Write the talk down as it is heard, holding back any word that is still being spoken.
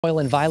Oil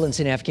and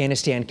violence in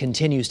Afghanistan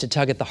continues to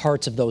tug at the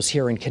hearts of those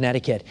here in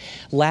Connecticut.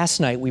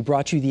 Last night, we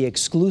brought you the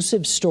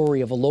exclusive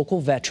story of a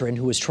local veteran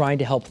who is trying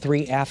to help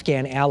 3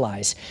 Afghan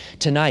allies.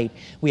 Tonight,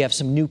 we have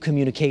some new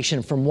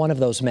communication from one of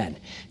those men.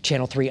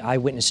 Channel 3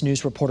 Eyewitness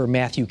News reporter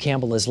Matthew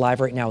Campbell is live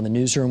right now in the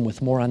newsroom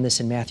with more on this.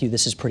 And Matthew,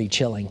 this is pretty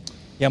chilling.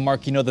 Yeah,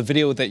 Mark, you know, the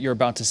video that you're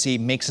about to see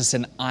makes us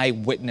an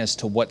eyewitness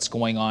to what's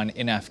going on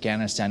in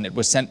Afghanistan. It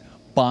was sent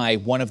by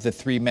one of the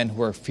 3 men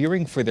who are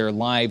fearing for their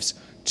lives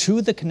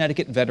to the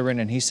Connecticut veteran,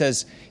 and he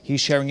says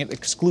he's sharing it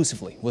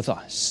exclusively with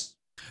us.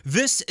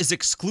 This is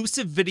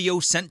exclusive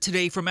video sent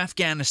today from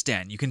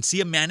Afghanistan. You can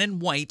see a man in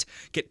white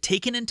get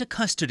taken into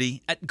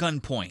custody at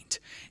gunpoint,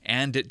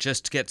 and it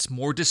just gets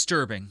more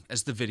disturbing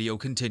as the video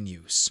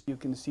continues. You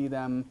can see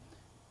them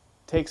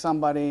take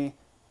somebody,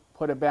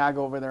 put a bag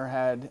over their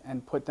head,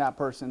 and put that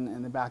person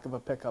in the back of a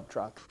pickup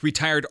truck.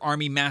 Retired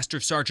Army Master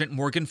Sergeant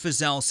Morgan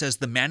Fazell says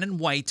the man in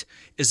white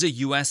is a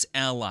U.S.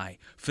 ally.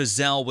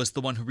 Fazell was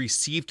the one who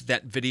received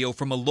that video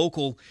from a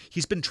local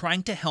he's been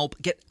trying to help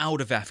get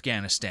out of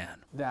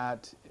Afghanistan.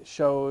 That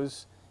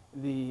shows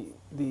the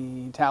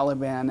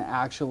Taliban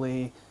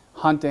actually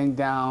hunting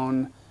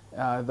down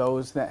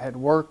those that had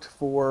worked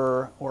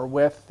for or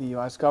with the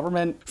U.S.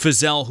 government.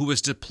 Fazell, who was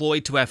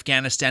deployed to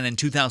Afghanistan in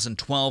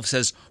 2012,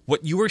 says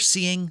what you are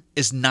seeing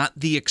is not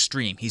the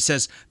extreme. He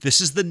says this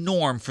is the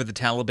norm for the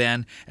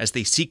Taliban as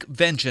they seek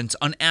vengeance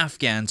on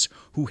Afghans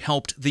who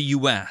helped the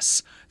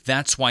U.S.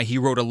 That's why he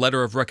wrote a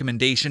letter of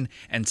recommendation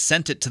and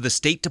sent it to the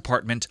State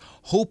Department,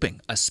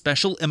 hoping a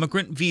special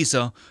immigrant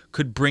visa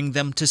could bring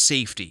them to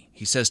safety.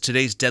 He says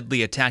today's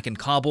deadly attack in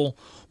Kabul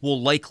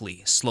will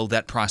likely slow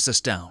that process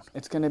down.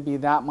 It's going to be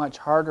that much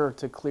harder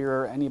to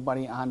clear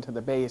anybody onto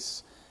the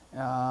base.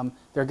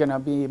 They're going to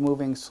be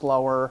moving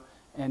slower,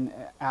 and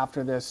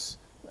after this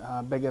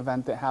big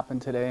event that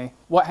happened today,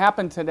 what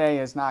happened today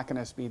is not going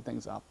to speed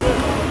things up.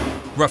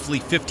 Roughly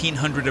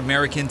 1,500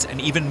 Americans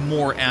and even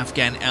more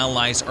Afghan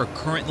allies are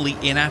currently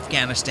in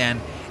Afghanistan,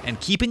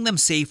 and keeping them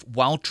safe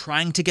while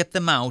trying to get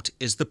them out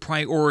is the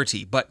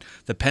priority. But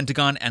the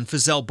Pentagon and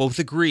Fazell both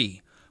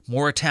agree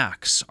more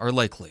attacks are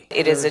likely.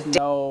 There's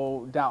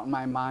no doubt in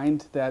my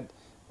mind that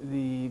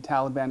the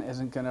Taliban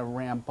isn't going to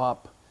ramp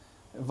up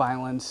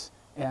violence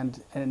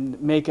and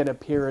make it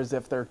appear as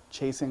if they're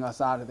chasing us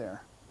out of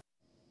there.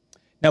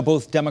 Now,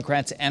 both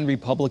Democrats and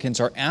Republicans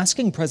are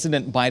asking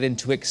President Biden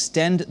to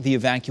extend the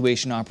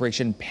evacuation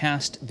operation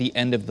past the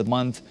end of the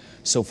month.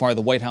 So far,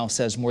 the White House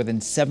says more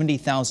than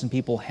 70,000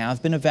 people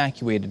have been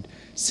evacuated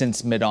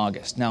since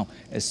mid-August. Now,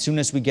 as soon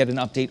as we get an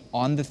update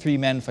on the 3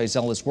 men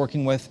Fazell is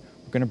working with,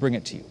 we're going to bring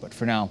it to you. But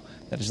for now,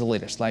 that is the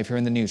latest. Live here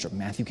in the newsroom,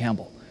 Matthew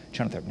Campbell,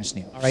 Channel 3 News.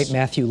 All right,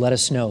 Matthew, let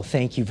us know.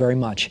 Thank you very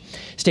much.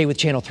 Stay with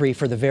Channel 3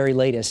 for the very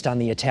latest on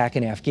the attack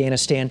in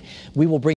Afghanistan. We will bring